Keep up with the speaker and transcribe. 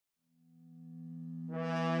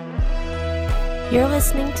You're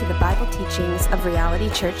listening to the Bible teachings of Reality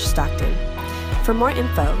Church Stockton. For more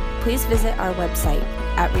info, please visit our website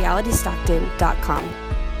at realitystockton.com.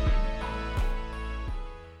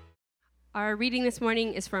 Our reading this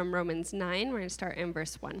morning is from Romans 9. We're going to start in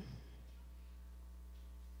verse 1.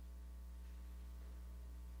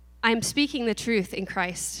 I am speaking the truth in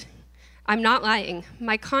Christ. I'm not lying.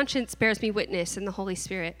 My conscience bears me witness in the Holy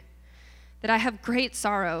Spirit that I have great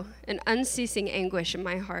sorrow and unceasing anguish in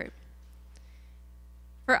my heart.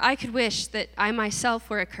 For I could wish that I myself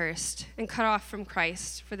were accursed and cut off from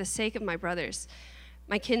Christ for the sake of my brothers,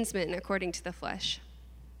 my kinsmen according to the flesh.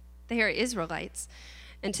 They are Israelites,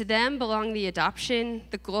 and to them belong the adoption,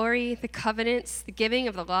 the glory, the covenants, the giving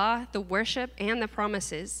of the law, the worship, and the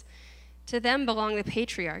promises. To them belong the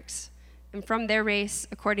patriarchs, and from their race,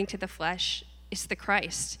 according to the flesh, is the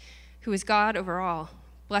Christ, who is God over all,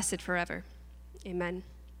 blessed forever. Amen.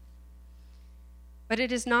 But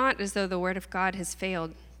it is not as though the word of God has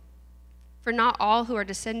failed. For not all who are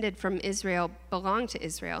descended from Israel belong to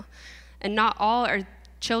Israel, and not all are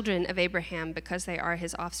children of Abraham because they are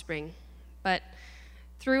his offspring. But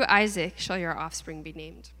through Isaac shall your offspring be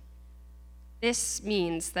named. This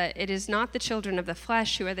means that it is not the children of the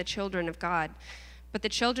flesh who are the children of God, but the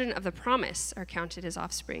children of the promise are counted as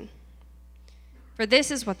offspring. For this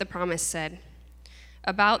is what the promise said: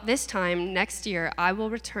 about this time next year I will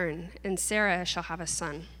return, and Sarah shall have a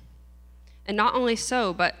son. And not only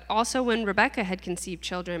so, but also when Rebekah had conceived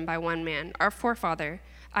children by one man, our forefather,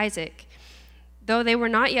 Isaac, though they were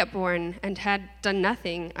not yet born and had done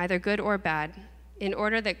nothing, either good or bad, in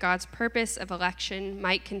order that God's purpose of election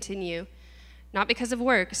might continue, not because of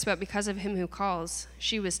works, but because of him who calls,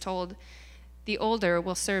 she was told, the older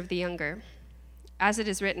will serve the younger. As it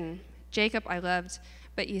is written, Jacob I loved,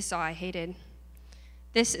 but Esau I hated.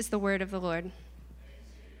 This is the word of the Lord.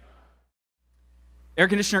 Air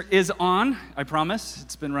conditioner is on, I promise.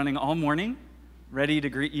 It's been running all morning, ready to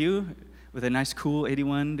greet you with a nice cool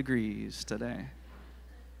 81 degrees today.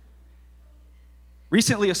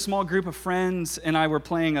 Recently, a small group of friends and I were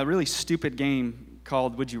playing a really stupid game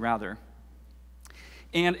called Would You Rather?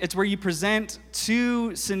 And it's where you present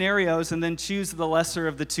two scenarios and then choose the lesser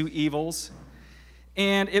of the two evils.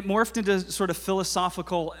 And it morphed into sort of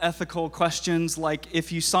philosophical, ethical questions like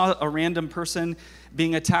if you saw a random person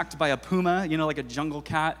being attacked by a puma, like a jungle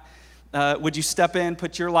cat, would you step in,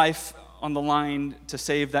 put your life on the line to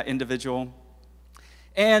save that individual?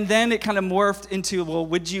 And then it kind of morphed into, well,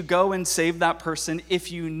 would you go and save that person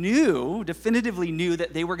if you definitively knew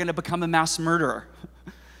that they were going to become a mass murderer?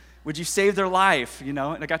 Would you save their life, And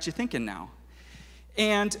I got you thinking now.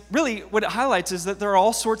 And really, what it highlights is that there are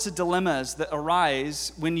all sorts of dilemmas that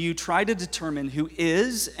arise when you try to determine who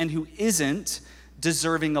is and who isn't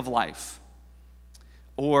deserving of life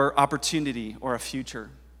or opportunity or a future.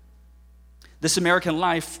 This American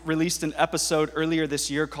Life released an episode earlier this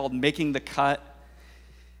year called Making the Cut,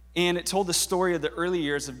 and it told the story of the early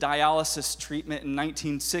years of dialysis treatment in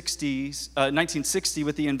 1960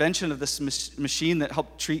 with the invention of this machine that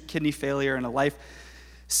helped treat kidney failure in a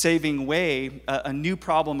life-saving way. A new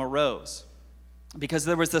problem arose because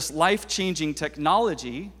there was this life-changing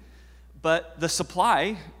technology, but the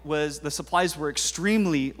supplies were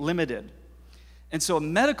extremely limited. And so a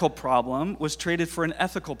medical problem was traded for an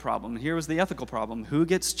ethical problem. Here was the ethical problem: who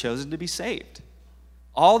gets chosen to be saved?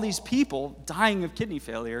 All these people dying of kidney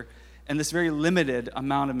failure and this very limited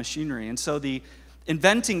amount of machinery. And so the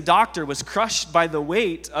inventing doctor was crushed by the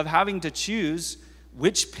weight of having to choose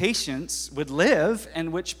which patients would live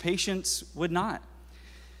and which patients would not.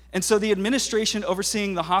 And so the administration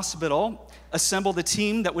overseeing the hospital assembled a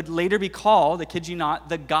team that would later be called, I kid you not,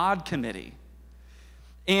 the God Committee.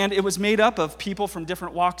 And it was made up of people from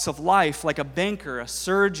different walks of life, like a banker, a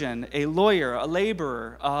surgeon, a lawyer, a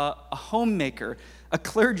laborer, a homemaker, a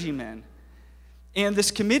clergyman. And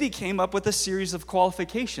this committee came up with a series of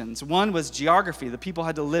qualifications. One was geography. The people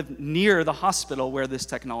had to live near the hospital where this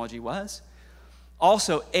technology was.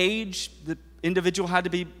 Also, age. The individual had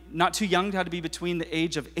to be not too young, had to be between the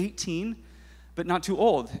age of 18, but not too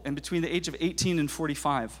old, and between the age of 18 and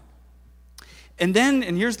 45. And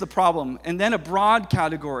here's the problem, and then a broad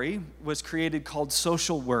category was created called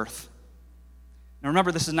social worth. Now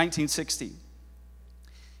remember, this is 1960.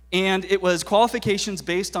 And it was qualifications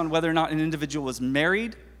based on whether or not an individual was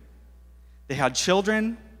married, they had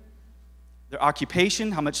children, their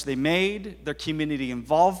occupation, how much they made, their community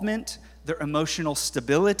involvement, their emotional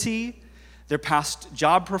stability, their past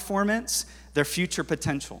job performance, their future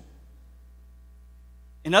potential.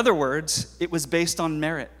 In other words, it was based on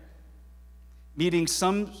merit, meeting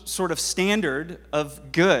some sort of standard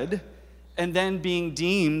of good and then being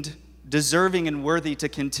deemed deserving and worthy to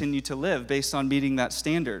continue to live based on meeting that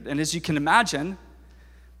standard. And as you can imagine,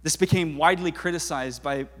 this became widely criticized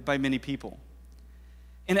by many people.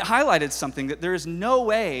 And it highlighted something, that there is no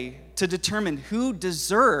way to determine who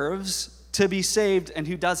deserves to be saved and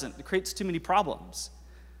who doesn't. It creates too many problems.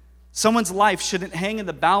 Someone's life shouldn't hang in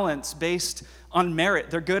the balance based on merit.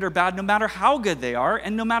 They're good or bad no matter how good they are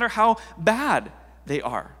and no matter how bad they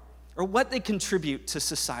are or what they contribute to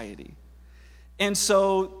society. And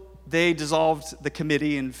so they dissolved the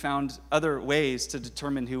committee and found other ways to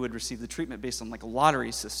determine who would receive the treatment based on like a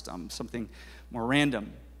lottery system, something more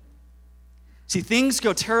random. See, things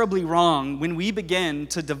go terribly wrong when we begin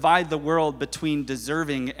to divide the world between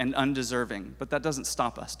deserving and undeserving, but that doesn't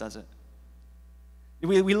stop us, does it?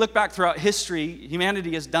 We look back throughout history,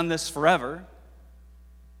 humanity has done this forever.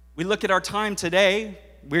 We look at our time today,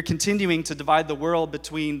 we're continuing to divide the world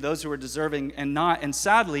between those who are deserving and not, and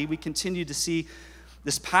sadly, we continue to see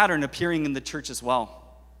this pattern appearing in the church as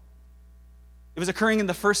well. It was occurring in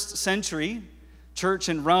the first century church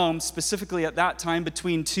in Rome, specifically at that time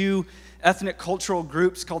between two ethnic cultural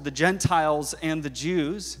groups called the Gentiles and the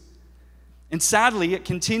Jews. And sadly, it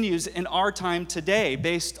continues in our time today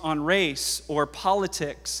based on race or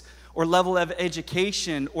politics or level of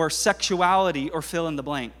education or sexuality or fill in the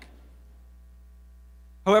blank.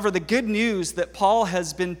 However, the good news that Paul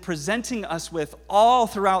has been presenting us with all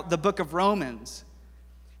throughout the book of Romans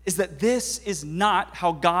is that this is not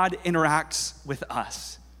how God interacts with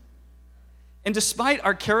us. And despite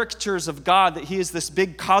our caricatures of God, that he is this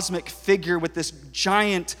big cosmic figure with this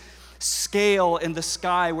giant scale in the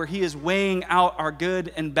sky where he is weighing out our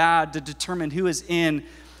good and bad to determine who is in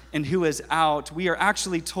and who is out, we are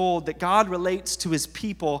actually told that God relates to his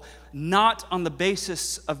people not on the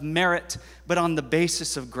basis of merit, but on the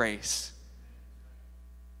basis of grace.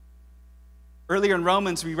 Earlier in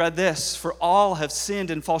Romans, we read this, "For all have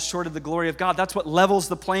sinned and fall short of the glory of God." That's what levels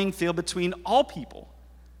the playing field between all people,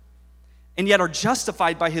 and yet are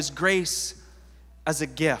justified by his grace as a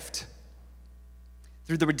gift.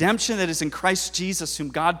 Through the redemption that is in Christ Jesus, whom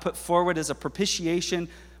God put forward as a propitiation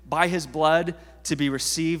by his blood to be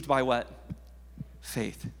received by what?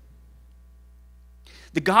 Faith.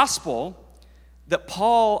 The gospel that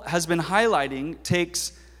Paul has been highlighting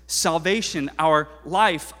takes salvation, our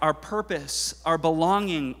life, our purpose, our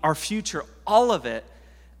belonging, our future, all of it,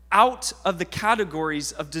 out of the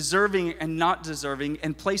categories of deserving and not deserving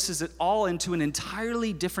and places it all into an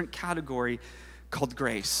entirely different category called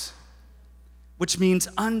grace, which means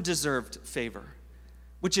undeserved favor,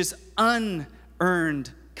 which is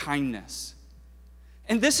unearned kindness.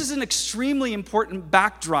 And this is an extremely important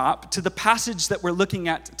backdrop to the passage that we're looking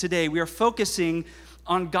at today. We are focusing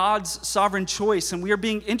on God's sovereign choice, and we are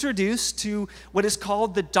being introduced to what is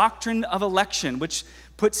called the doctrine of election, which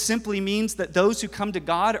put simply means that those who come to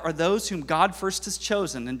God are those whom God first has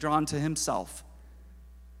chosen and drawn to himself.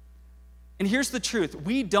 And here's the truth.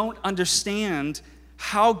 We don't understand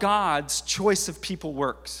how God's choice of people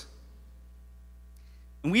works.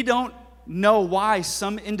 And we don't know why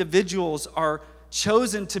some individuals are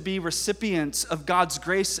chosen to be recipients of God's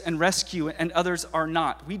grace and rescue and others are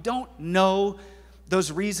not. We don't know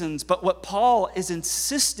those reasons, but what Paul is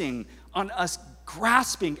insisting on us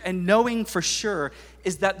grasping and knowing for sure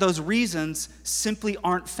is that those reasons simply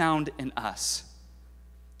aren't found in us.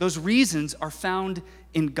 Those reasons are found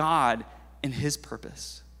in God and his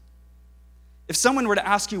purpose. If someone were to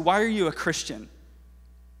ask you, why are you a Christian?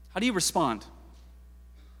 How do you respond?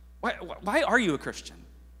 Why are you a Christian?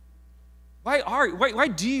 Why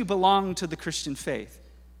do you belong to the Christian faith?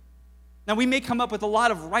 Now, we may come up with a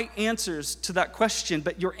lot of right answers to that question,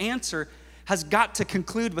 but your answer has got to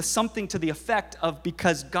conclude with something to the effect of,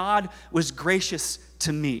 because God was gracious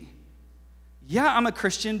to me. Yeah, I'm a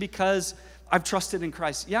Christian because I've trusted in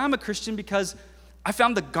Christ. Yeah, I'm a Christian because I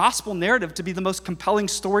found the gospel narrative to be the most compelling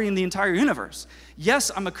story in the entire universe.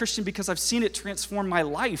 Yes, I'm a Christian because I've seen it transform my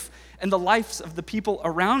life and the lives of the people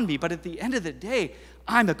around me. But at the end of the day,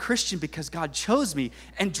 I'm a Christian because God chose me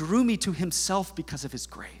and drew me to himself because of his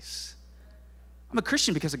grace. I'm a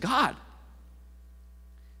Christian because of God.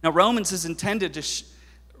 Now, Romans is intended to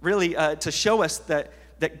to show us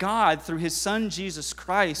that God, through his son Jesus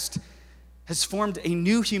Christ, has formed a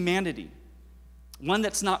new humanity. One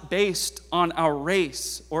that's not based on our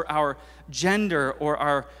race or our gender or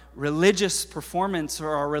our religious performance or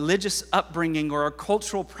our religious upbringing or our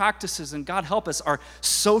cultural practices, and God help us, our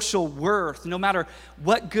social worth, no matter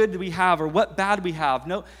what good we have or what bad we have,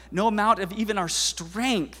 no amount of even our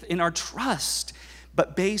strength in our trust,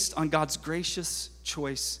 but based on God's gracious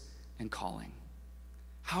choice and calling.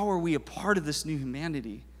 How are we a part of this new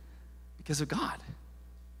humanity? Because of God.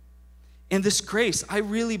 And this grace, I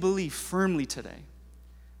really believe firmly today,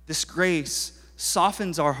 this grace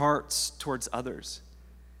softens our hearts towards others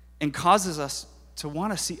and causes us to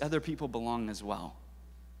want to see other people belong as well.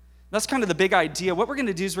 That's kind of the big idea. What we're going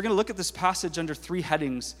to do is we're going to look at this passage under 3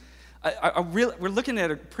 headings. We're looking at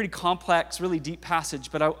a pretty complex, really deep passage,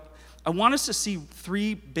 but I want us to see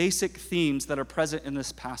 3 basic themes that are present in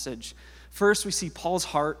this passage. First, we see Paul's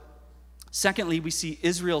heart. Secondly, we see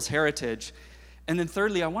Israel's heritage. And then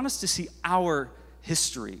thirdly, I want us to see our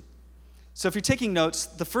history. So if you're taking notes,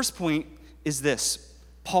 the first point is this,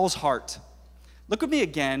 Paul's heart. Look with me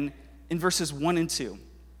again in verses 1 and 2.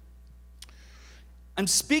 I'm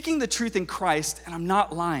speaking the truth in Christ, and I'm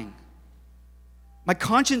not lying. My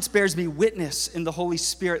conscience bears me witness in the Holy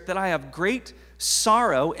Spirit that I have great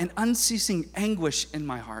sorrow and unceasing anguish in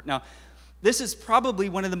my heart. Now, this is probably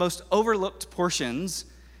one of the most overlooked portions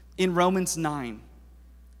in Romans 9.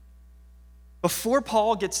 Before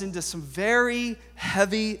Paul gets into some very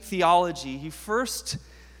heavy theology, he first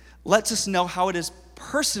lets us know how it has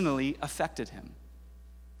personally affected him.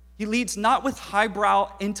 He leads not with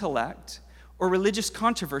highbrow intellect or religious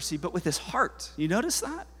controversy, but with his heart. You notice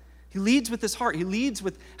that? He leads with his heart. He leads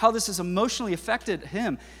with how this has emotionally affected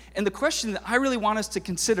him. And the question that I really want us to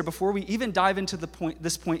consider before we even dive into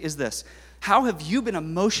this point is this. How have you been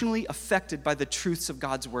emotionally affected by the truths of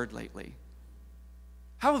God's word lately?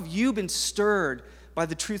 How have you been stirred by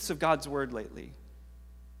the truths of God's word lately?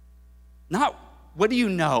 Not what do you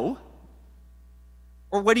know,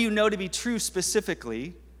 or what do you know to be true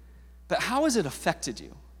specifically, but how has it affected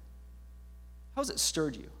you? How has it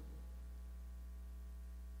stirred you?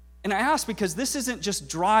 And I ask because this isn't just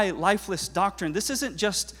dry, lifeless doctrine. This isn't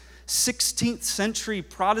just 16th century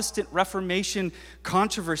Protestant Reformation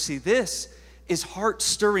controversy. This is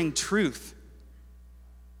heart-stirring truth.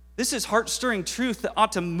 This is heart-stirring truth that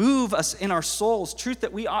ought to move us in our souls, truth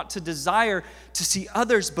that we ought to desire to see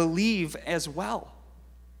others believe as well.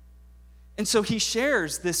 And so he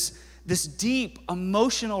shares this deep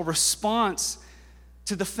emotional response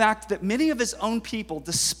to the fact that many of his own people,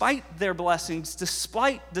 despite their blessings,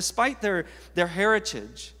 despite their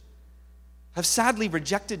heritage, have sadly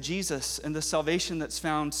rejected Jesus and the salvation that's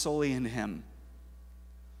found solely in him.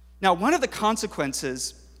 Now, one of the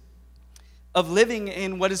consequences of living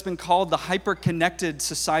in what has been called the hyper-connected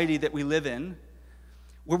society that we live in,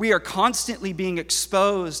 where we are constantly being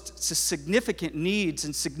exposed to significant needs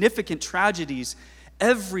and significant tragedies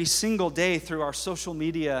every single day through our social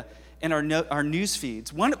media and our news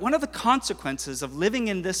feeds. One of the consequences of living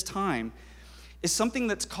in this time is something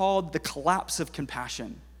that's called the collapse of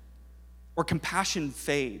compassion, or compassion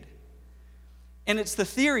fade. And it's the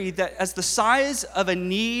theory that as the size of a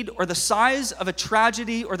need or the size of a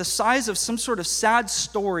tragedy or the size of some sort of sad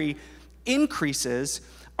story increases,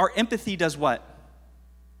 our empathy does what?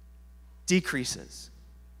 Decreases.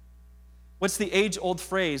 What's the age-old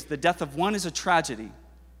phrase? The death of one is a tragedy.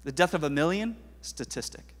 The death of a million,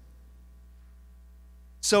 statistic.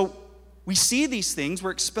 So we see these things,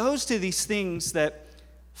 we're exposed to these things that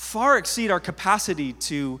far exceed our capacity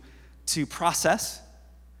to process.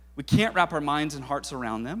 We can't wrap our minds and hearts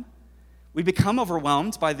around them. We become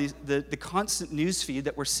overwhelmed by the constant news feed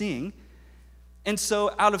that we're seeing. And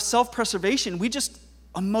so out of self-preservation, we just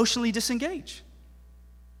emotionally disengage.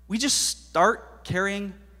 We just start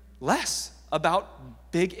caring less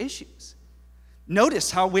about big issues.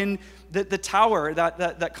 Notice how when the tower,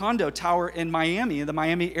 that condo tower in Miami, in the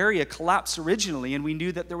Miami area, collapsed originally, and we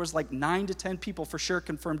knew that there was like 9 to 10 people for sure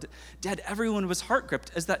confirmed dead, everyone was heart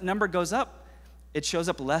gripped. As that number goes up, it shows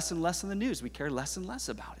up less and less in the news. We care less and less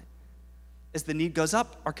about it. As the need goes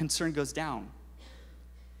up, our concern goes down.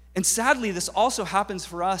 And sadly, this also happens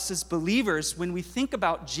for us as believers when we think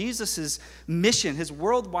about Jesus' mission, his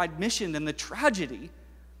worldwide mission, and the tragedy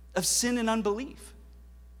of sin and unbelief.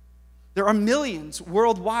 There are millions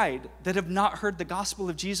worldwide that have not heard the gospel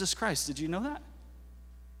of Jesus Christ. Did you know that?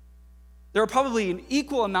 There are probably an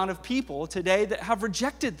equal amount of people today that have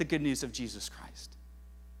rejected the good news of Jesus Christ.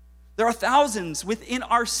 There are thousands within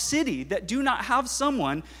our city that do not have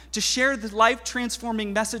someone to share the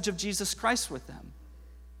life-transforming message of Jesus Christ with them.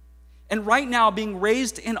 And right now, being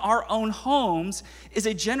raised in our own homes is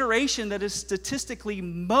a generation that is statistically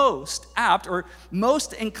most apt or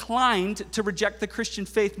most inclined to reject the Christian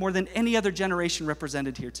faith more than any other generation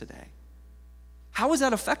represented here today. How is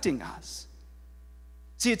that affecting us?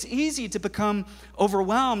 See, it's easy to become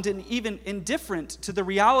overwhelmed and even indifferent to the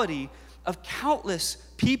reality of countless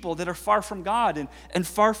people that are far from God and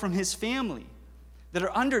far from his family, that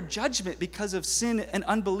are under judgment because of sin and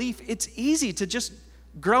unbelief. It's easy to just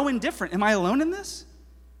grow indifferent. Am I alone in this?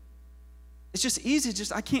 It's just easy.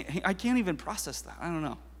 I can't even process that. I don't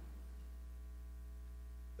know.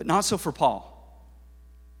 But not so for Paul.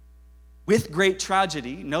 With great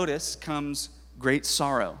tragedy, notice, comes great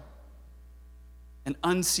sorrow and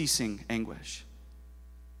unceasing anguish.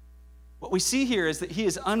 What we see here is that he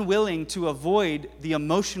is unwilling to avoid the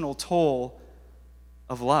emotional toll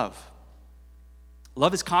of love.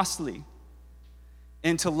 Love is costly,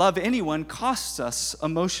 and to love anyone costs us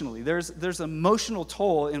emotionally. There's emotional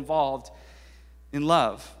toll involved in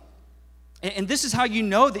love. And this is how you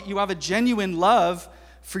know that you have a genuine love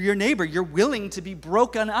for your neighbor. You're willing to be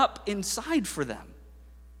broken up inside for them.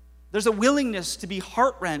 There's a willingness to be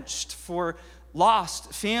heart-wrenched for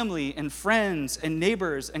lost family and friends and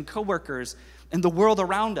neighbors and coworkers and the world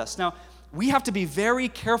around us. Now, we have to be very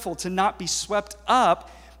careful to not be swept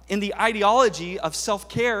up in the ideology of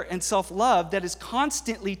self-care and self-love that is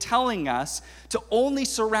constantly telling us to only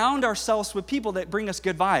surround ourselves with people that bring us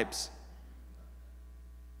good vibes.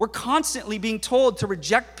 We're constantly being told to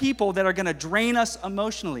reject people that are going to drain us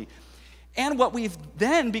emotionally. And what we've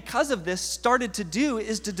then, because of this, started to do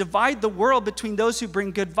is to divide the world between those who bring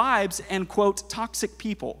good vibes and, quote, toxic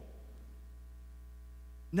people.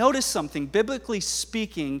 Notice something. Biblically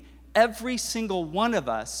speaking, every single one of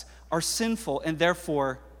us are sinful and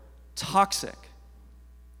therefore toxic.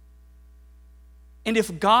 And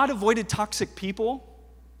if God avoided toxic people,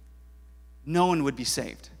 no one would be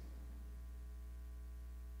saved.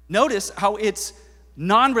 Notice how it's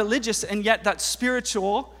non-religious and yet that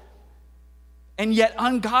spiritual and yet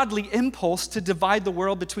ungodly impulse to divide the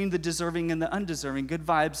world between the deserving and the undeserving, good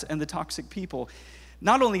vibes and the toxic people.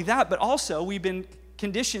 Not only that, but also we've been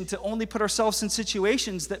conditioned to only put ourselves in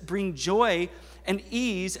situations that bring joy and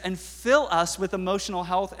ease and fill us with emotional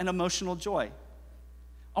health and emotional joy.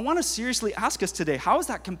 I want to seriously ask us today, how is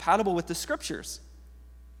that compatible with the scriptures?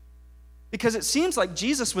 Because it seems like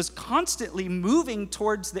Jesus was constantly moving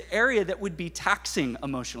towards the area that would be taxing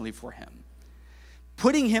emotionally for him,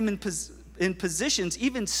 putting him in positions,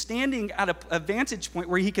 even standing at a vantage point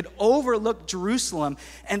where he could overlook Jerusalem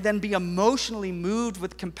and then be emotionally moved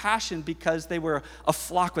with compassion because they were a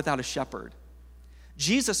flock without a shepherd.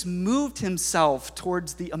 Jesus moved himself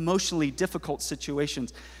towards the emotionally difficult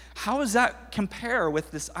situations. How does that compare with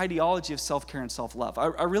this ideology of self-care and self-love?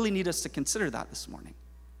 I really need us to consider that this morning.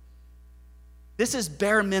 This is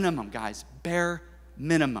bare minimum, guys, bare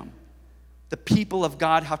minimum. The people of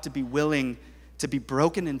God have to be willing to be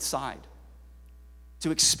broken inside, to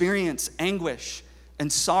experience anguish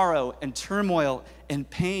and sorrow and turmoil and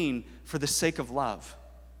pain for the sake of love.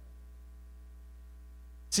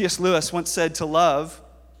 C.S. Lewis once said, to love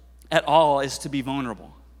at all is to be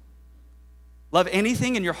vulnerable. Love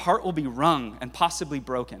anything and your heart will be wrung and possibly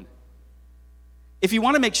broken. If you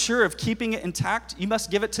want to make sure of keeping it intact, you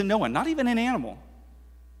must give it to no one, not even an animal.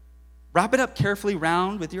 Wrap it up carefully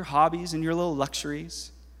round with your hobbies and your little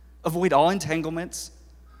luxuries. Avoid all entanglements.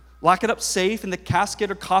 Lock it up safe in the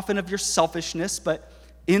casket or coffin of your selfishness, but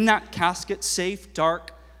in that casket, safe,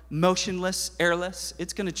 dark, motionless, airless,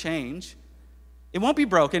 it's going to change. It won't be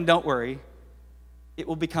broken, don't worry. It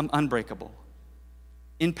will become unbreakable,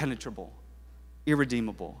 impenetrable,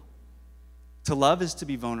 irredeemable. To love is to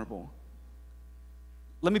be vulnerable.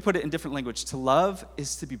 Let me put it in different language. To love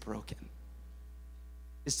is to be broken,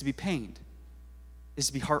 is to be pained, is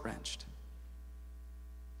to be heart-wrenched.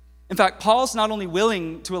 In fact, Paul's not only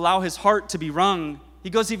willing to allow his heart to be wrung,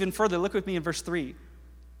 he goes even further. Look with me in verse 3.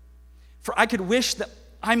 For I could wish that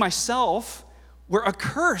I myself were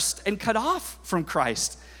accursed and cut off from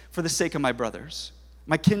Christ for the sake of my brothers,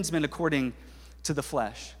 my kinsmen according to the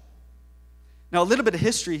flesh. Now, a little bit of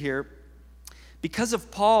history here. Because of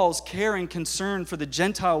Paul's care and concern for the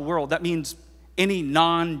Gentile world, that means any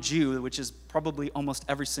non-Jew, which is probably almost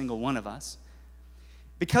every single one of us.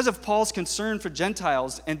 Because of Paul's concern for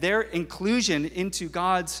Gentiles and their inclusion into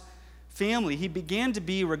God's family, he began to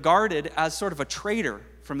be regarded as sort of a traitor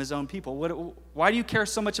from his own people. Why do you care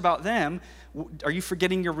so much about them? Are you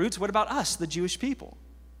forgetting your roots? What about us, the Jewish people?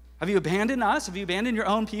 Have you abandoned us? Have you abandoned your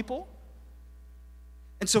own people?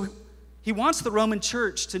 And so he wants the Roman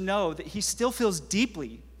church to know that he still feels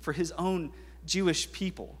deeply for his own Jewish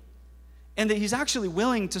people and that he's actually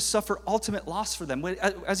willing to suffer ultimate loss for them.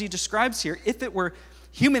 As he describes here, if it were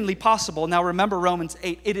humanly possible, now remember Romans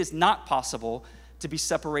 8, it is not possible to be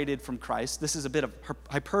separated from Christ. This is a bit of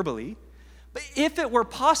hyperbole. But if it were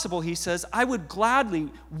possible, he says, I would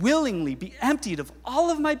gladly, willingly be emptied of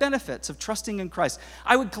all of my benefits of trusting in Christ.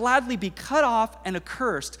 I would gladly be cut off and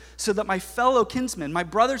accursed so that my fellow kinsmen, my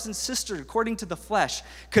brothers and sisters according to the flesh,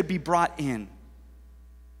 could be brought in.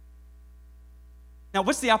 Now,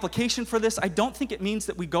 what's the application for this? I don't think it means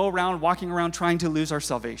that we go around walking around trying to lose our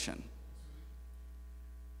salvation.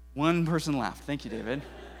 One person laughed. Thank you, David.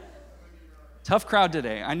 Tough crowd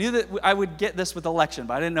today. I knew that I would get this with election,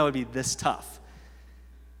 but I didn't know it would be this tough.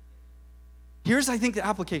 Here's, I think, the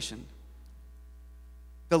application.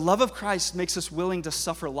 The love of Christ makes us willing to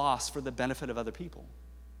suffer loss for the benefit of other people.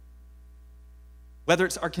 Whether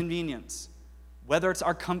it's our convenience, whether it's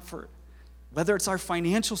our comfort, whether it's our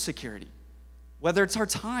financial security, whether it's our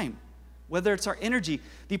time, whether it's our energy.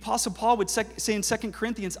 The Apostle Paul would say in 2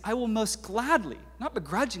 Corinthians, I will most gladly, not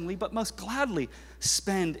begrudgingly, but most gladly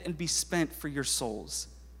spend and be spent for your souls.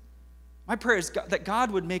 My prayer is that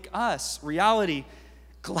God would make us, Reality,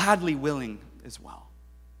 gladly willing as well.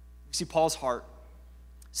 We see Paul's heart.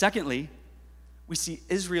 Secondly, we see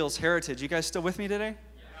Israel's heritage. You guys still with me today?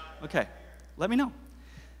 Yeah. Okay, let me know.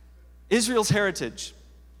 Israel's heritage.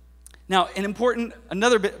 Now,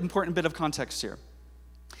 another important bit of context here.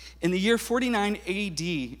 In the year 49 AD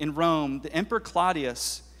in Rome, the Emperor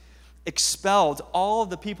Claudius expelled all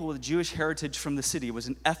of the people with Jewish heritage from the city. It was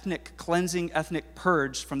an ethnic cleansing, ethnic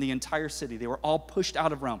purge from the entire city. They were all pushed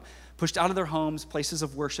out of Rome, pushed out of their homes, places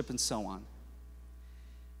of worship, and so on.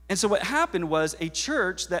 And so what happened was a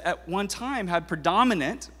church that at one time had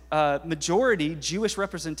predominant majority Jewish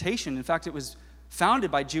representation, in fact, it was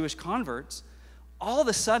founded by Jewish converts, all of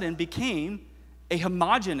a sudden became a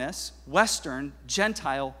homogeneous Western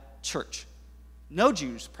Gentile church. No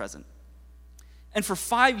Jews present. And for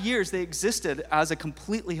 5 years, they existed as a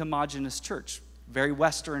completely homogeneous church, very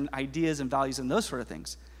Western ideas and values and those sort of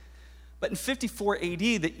things. But in 54 AD,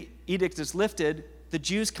 the edict is lifted, the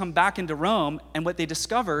Jews come back into Rome, and what they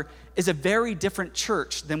discover is a very different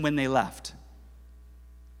church than when they left.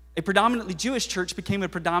 A predominantly Jewish church became a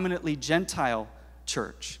predominantly Gentile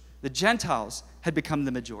church. The Gentiles had become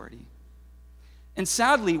the majority. And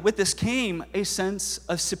sadly, with this came a sense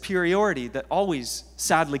of superiority that always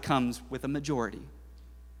sadly comes with a majority.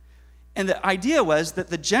 And the idea was that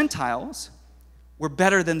the Gentiles were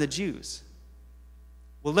better than the Jews.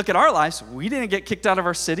 Well, look at our lives. We didn't get kicked out of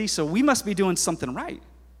our city, so we must be doing something right.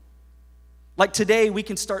 Like today, we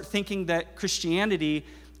can start thinking that Christianity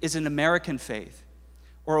is an American faith,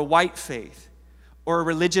 or a white faith, or a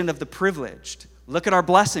religion of the privileged. Look at our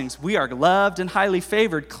blessings. We are loved and highly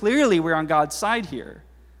favored. Clearly, we're on God's side here.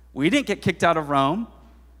 We didn't get kicked out of Rome.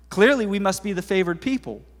 Clearly, we must be the favored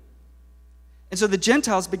people. And so the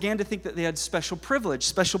Gentiles began to think that they had special privilege,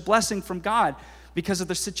 special blessing from God because of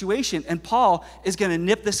their situation. And Paul is going to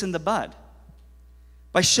nip this in the bud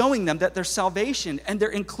by showing them that their salvation and their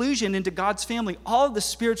inclusion into God's family, all of the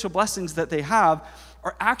spiritual blessings that they have,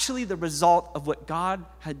 are actually the result of what God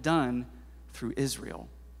had done through Israel.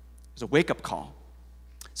 It was a wake-up call.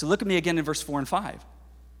 So look at me again in verse 4 and 5.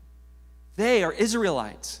 They are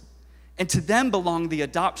Israelites, and to them belong the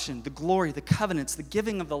adoption, the glory, the covenants, the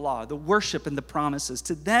giving of the law, the worship, and the promises.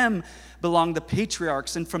 To them belong the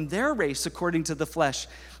patriarchs, and from their race, according to the flesh,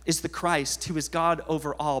 is the Christ, who is God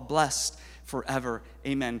over all, blessed forever.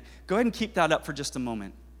 Amen. Go ahead and keep that up for just a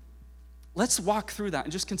moment. Let's walk through that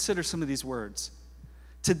and just consider some of these words.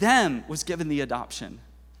 To them was given the adoption.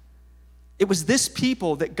 It was this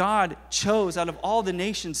people that God chose out of all the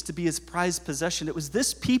nations to be his prized possession. It was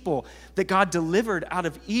this people that God delivered out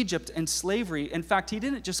of Egypt and slavery. In fact, he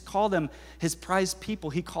didn't just call them his prized people,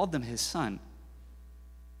 he called them his son.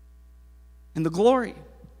 And the glory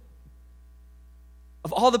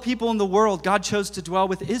of all the people in the world, God chose to dwell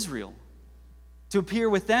with Israel, to appear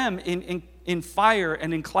with them in fire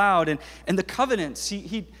and in cloud. And the covenants,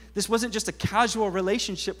 this wasn't just a casual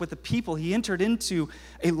relationship with the people. He entered into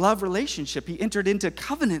a love relationship. He entered into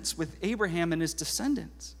covenants with Abraham and his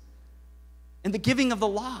descendants. And the giving of the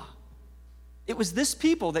law. It was this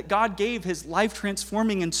people that God gave his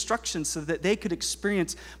life-transforming instructions so that they could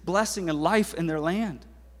experience blessing and life in their land.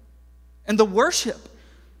 And the worship.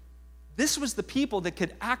 This was the people that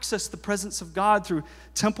could access the presence of God through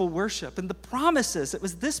temple worship. And the promises, it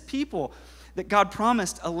was this people that God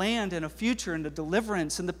promised a land and a future and a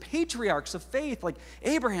deliverance. And the patriarchs of faith like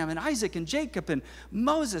Abraham and Isaac and Jacob and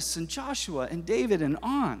Moses and Joshua and David and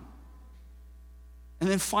on. And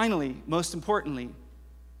then finally, most importantly,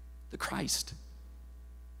 the Christ.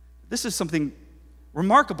 This is something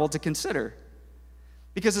remarkable to consider.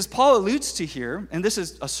 Because as Paul alludes to here, and this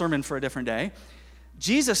is a sermon for a different day,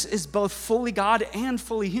 Jesus is both fully God and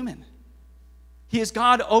fully human. He is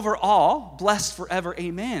God over all, blessed forever,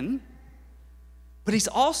 amen. But he's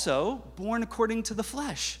also born according to the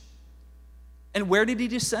flesh. And where did he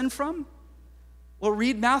descend from? Well,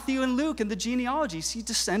 read Matthew and Luke and the genealogies. He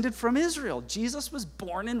descended from Israel. Jesus was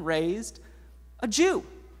born and raised a Jew.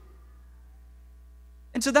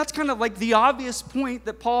 And so that's kind of like the obvious point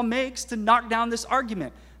that Paul makes to knock down this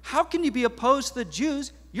argument. How can you be opposed to the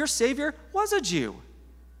Jews? Your Savior was a Jew.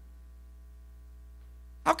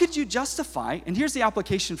 How could you justify, and here's the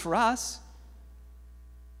application for us,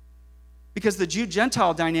 because the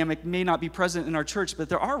Jew-Gentile dynamic may not be present in our church, but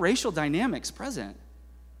there are racial dynamics present.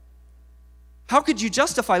 How could you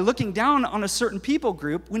justify looking down on a certain people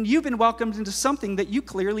group when you've been welcomed into something that you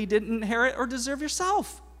clearly didn't inherit or deserve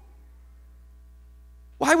yourself?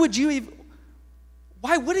 Why wouldn't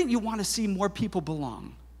you want to see more people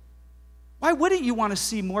belong? Why wouldn't you want to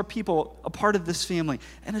see more people a part of this family,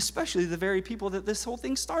 and especially the very people that this whole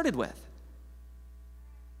thing started with?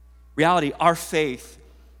 Reality, our faith,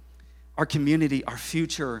 our community, our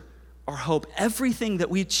future, our hope, everything that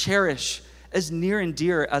we cherish as near and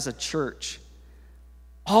dear as a church,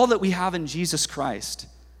 all that we have in Jesus Christ,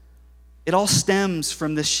 it all stems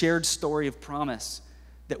from this shared story of promise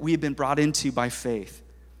that we have been brought into by faith.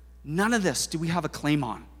 None of this do we have a claim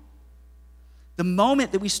on. The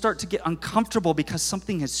moment that we start to get uncomfortable because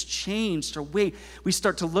something has changed, or we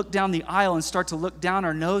start to look down the aisle and start to look down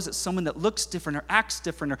our nose at someone that looks different or acts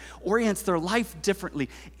different or orients their life differently,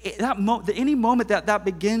 any moment that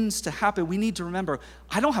begins to happen, we need to remember,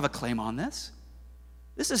 I don't have a claim on this.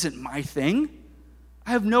 This isn't my thing.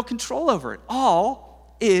 I have no control over it.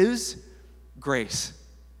 All is grace.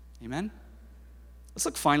 Amen? Let's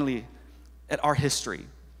look finally at our history.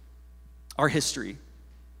 Our history.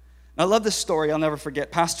 I love this story. I'll never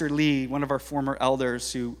forget. Pastor Lee, one of our former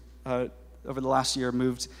elders who over the last year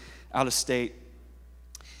moved out of state,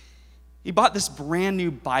 he bought this brand new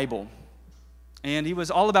Bible. And he was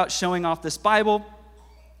all about showing off this Bible.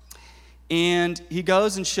 And he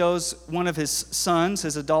goes and shows one of his sons,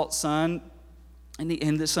 his adult son,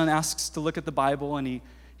 and the son asks to look at the Bible, and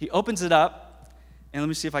he opens it up. And let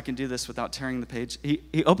me see if I can do this without tearing the page.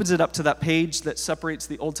 He opens it up to that page that separates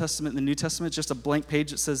the Old Testament and the New Testament, just a blank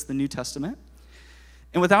page that says the New Testament.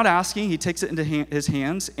 And without asking, he takes it into his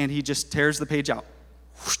hands, and he just tears the page out.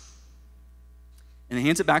 And he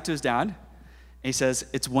hands it back to his dad, and he says,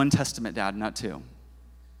 "It's one testament, Dad, not two.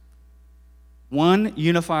 One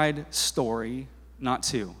unified story, not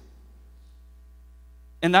two."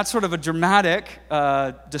 And that's sort of a dramatic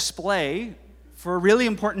display for a really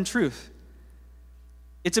important truth.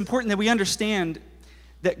 It's important that we understand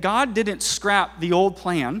that God didn't scrap the old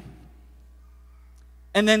plan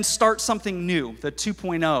and then start something new, the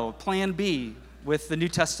 2.0, plan B with the New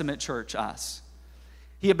Testament church, us.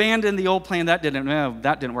 He abandoned the old plan. That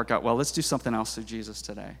didn't work out well. Let's do something else through Jesus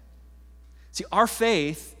today. See, our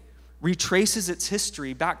faith retraces its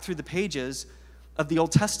history back through the pages of the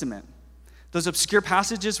Old Testament. Those obscure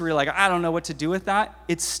passages where you're like, I don't know what to do with that,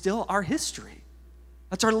 it's still our history.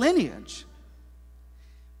 That's our lineage.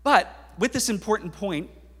 But with this important point,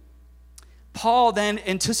 Paul then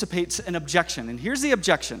anticipates an objection. And here's the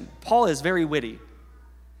objection. Paul is very witty.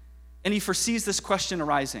 And he foresees this question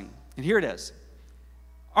arising. And here it is.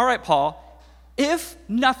 All right, Paul, if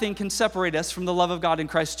nothing can separate us from the love of God in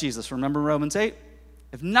Christ Jesus, remember Romans 8?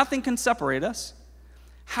 If nothing can separate us,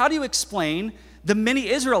 how do you explain the many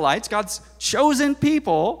Israelites, God's chosen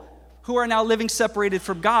people, who are now living separated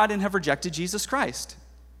from God and have rejected Jesus Christ?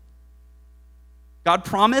 God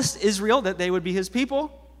promised Israel that they would be his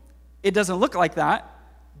people. It doesn't look like that.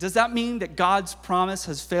 Does that mean that God's promise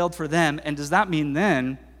has failed for them? And does that mean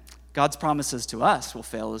then God's promises to us will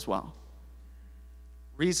fail as well?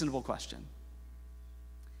 Reasonable question.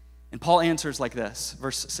 And Paul answers like this,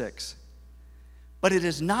 verse 6. But it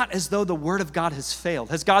is not as though the word of God has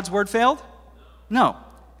failed. Has God's word failed? No.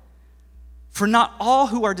 For not all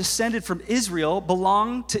who are descended from Israel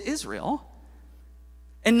belong to Israel,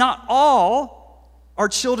 and not all are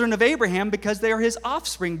children of Abraham because they are his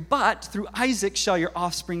offspring, but through Isaac shall your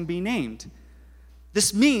offspring be named.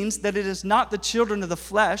 This means that it is not the children of the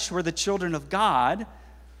flesh who are the children of God,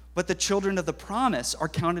 but the children of the promise are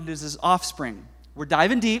counted as his offspring. We're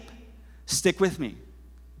diving deep. Stick with me.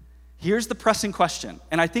 Here's the pressing question,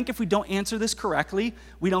 and I think if we don't answer this correctly,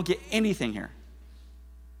 we don't get anything here.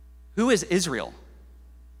 Who is Israel?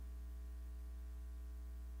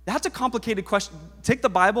 That's a complicated question. Take the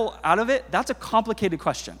Bible out of it. That's a complicated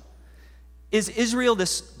question. Is Israel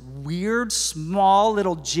this weird, small,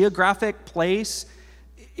 little geographic place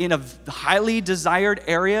in a highly desired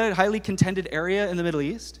area, highly contended area in the Middle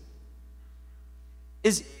East?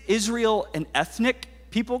 Is Israel an ethnic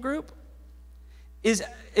people group? Is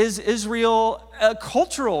Israel a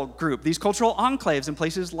cultural group, these cultural enclaves in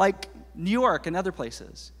places like New York and other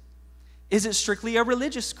places? Is it strictly a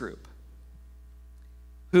religious group?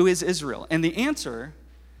 Who is Israel? And the answer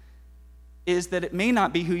is that it may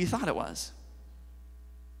not be who you thought it was.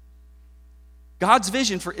 God's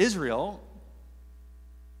vision for Israel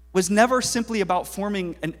was never simply about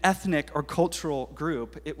forming an ethnic or cultural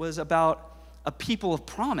group. It was about a people of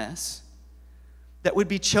promise that would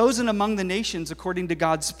be chosen among the nations according to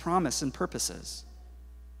God's promise and purposes.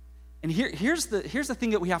 And here's the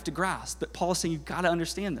thing that we have to grasp, that Paul is saying you've got to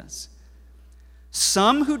understand this.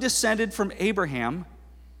 Some who descended from Abraham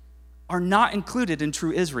are not included in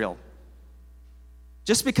true Israel.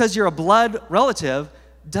 Just because you're a blood relative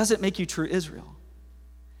doesn't make you true Israel.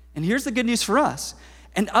 And here's the good news for us.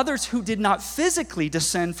 And others who did not physically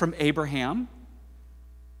descend from Abraham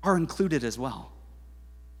are included as well.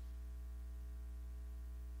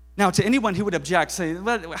 Now, to anyone who would object, saying,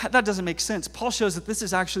 well, that doesn't make sense, Paul shows that this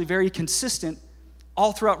is actually very consistent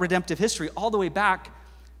all throughout redemptive history, all the way back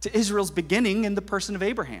to Israel's beginning in the person of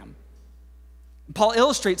Abraham. Paul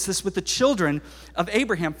illustrates this with the children of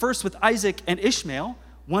Abraham, first with Isaac and Ishmael,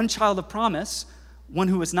 one child of promise, one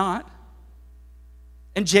who was not.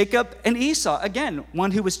 And Jacob and Esau, again,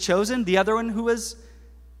 one who was chosen, the other one who was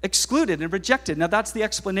excluded and rejected. Now that's the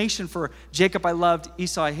explanation for Jacob I loved,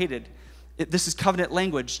 Esau I hated. This is covenant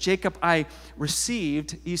language. Jacob I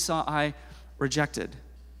received, Esau I rejected.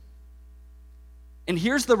 And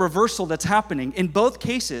here's the reversal that's happening. In both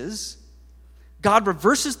cases, God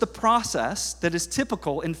reverses the process that is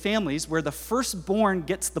typical in families where the firstborn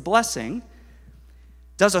gets the blessing,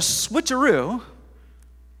 does a switcheroo,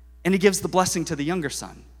 and he gives the blessing to the younger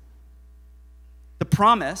son. The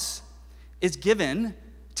promise is given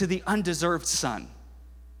to the undeserved son.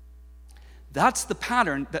 That's the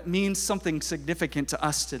pattern that means something significant to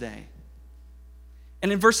us today.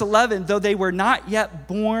 And in verse 11, though they were not yet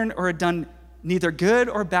born or had done neither good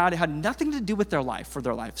or bad, it had nothing to do with their life or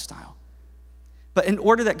their lifestyle. But in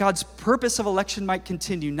order that God's purpose of election might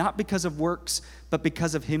continue, not because of works, but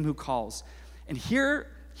because of him who calls. And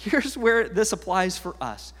here's where this applies for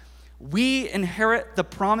us. We inherit the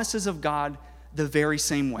promises of God the very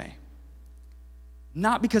same way.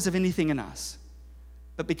 Not because of anything in us,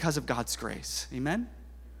 but because of God's grace. Amen?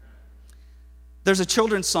 There's a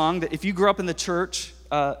children's song that if you grew up in the church,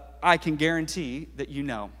 I can guarantee that you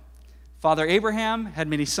know. Father Abraham had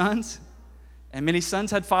many sons, and many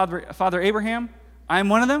sons had Father Abraham. I'm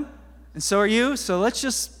one of them, and so are you, so let's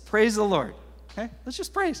just praise the Lord. Okay? Let's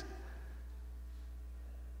just praise.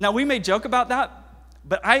 Now, we may joke about that,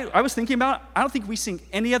 but I was thinking about it. I don't think we sing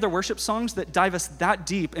any other worship songs that dive us that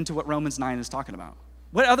deep into what Romans 9 is talking about.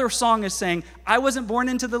 What other song is saying, I wasn't born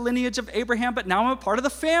into the lineage of Abraham, but now I'm a part of the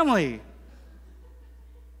family?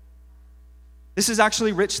 This is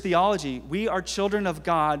actually rich theology. We are children of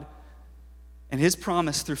God and his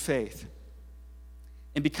promise through faith.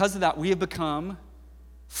 And because of that, we have become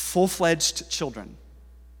full-fledged children.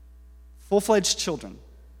 Full-fledged children.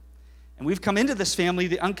 And we've come into this family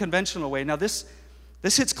the unconventional way. Now, this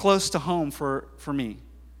hits close to home for me.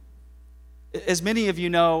 As many of you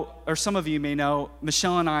know, or some of you may know,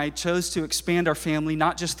 Michelle and I chose to expand our family,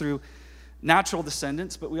 not just through natural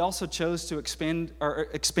descendants, but we also chose to expand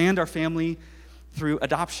our family through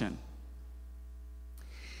adoption.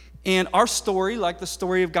 And our story, like the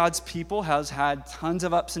story of God's people, has had tons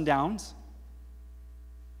of ups and downs.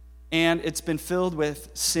 And it's been filled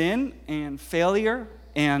with sin and failure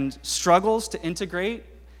and struggles to integrate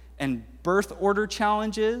and birth order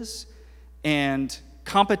challenges and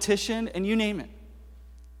competition, and you name it.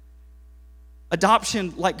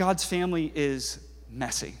 Adoption, like God's family, is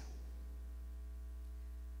messy.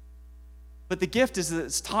 But the gift is that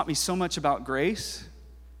it's taught me so much about grace.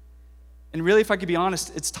 And really, if I could be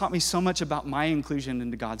honest, it's taught me so much about my inclusion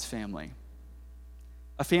into God's family.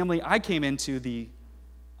 A family I came into the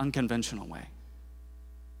unconventional way.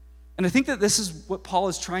 And I think that this is what Paul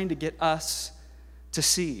is trying to get us to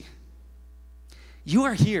see. You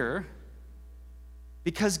are here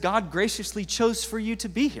because God graciously chose for you to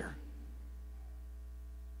be here.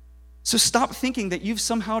 So stop thinking that you've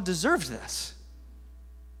somehow deserved this.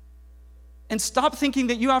 And stop thinking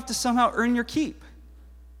that you have to somehow earn your keep.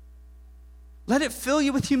 Let it fill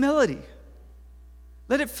you with humility.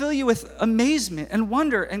 Let it fill you with amazement and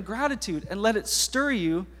wonder and gratitude, and let it stir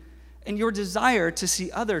you in your desire to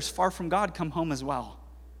see others far from God come home as well.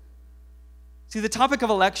 See, the topic of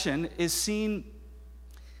election is seen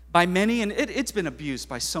by many, and it's been abused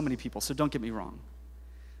by so many people, so don't get me wrong.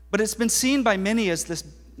 But it's been seen by many as this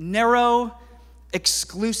narrow,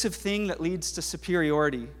 exclusive thing that leads to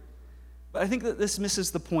superiority. But I think that this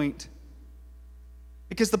misses the point.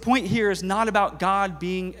 Because the point here is not about God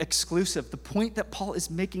being exclusive. The point that Paul is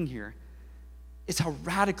making here is how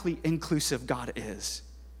radically inclusive God is.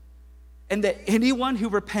 And that anyone who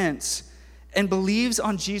repents and believes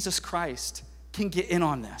on Jesus Christ can get in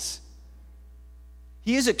on this.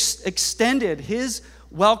 He has extended his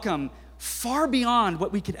welcome far beyond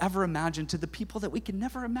what we could ever imagine to the people that we could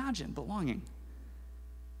never imagine belonging.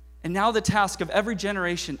 And now the task of every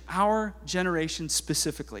generation, our generation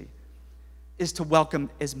specifically, is to welcome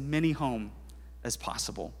as many home as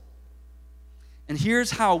possible. And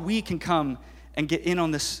here's how we can come and get in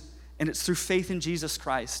on this, and it's through faith in Jesus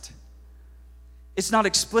Christ. It's not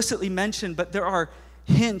explicitly mentioned, but there are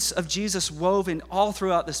hints of Jesus woven all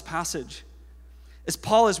throughout this passage. As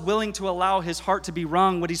Paul is willing to allow his heart to be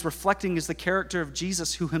wrung, what he's reflecting is the character of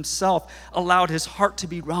Jesus, who himself allowed his heart to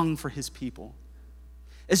be wrung for his people.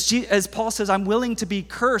 As Paul says, I'm willing to be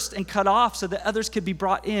cursed and cut off so that others could be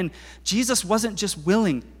brought in. Jesus wasn't just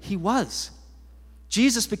willing, he was.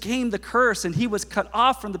 Jesus became the curse, and he was cut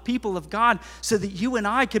off from the people of God so that you and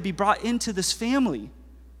I could be brought into this family.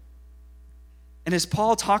 And as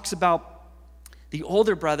Paul talks about the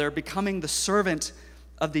older brother becoming the servant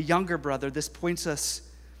of the younger brother, this points us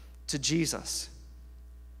to Jesus,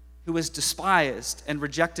 who was despised and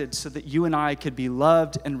rejected so that you and I could be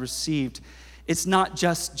loved and received. It's not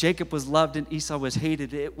just Jacob was loved and Esau was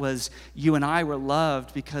hated. It was you and I were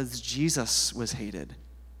loved because Jesus was hated.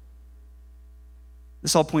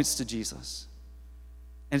 This all points to Jesus.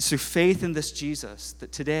 And it's through faith in this Jesus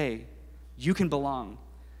that today you can belong.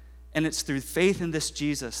 And it's through faith in this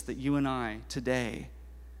Jesus that you and I today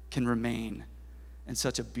can remain in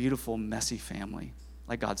such a beautiful, messy family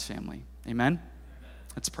like God's family. Amen?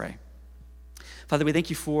 Let's pray. Father, we thank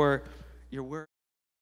you for your word.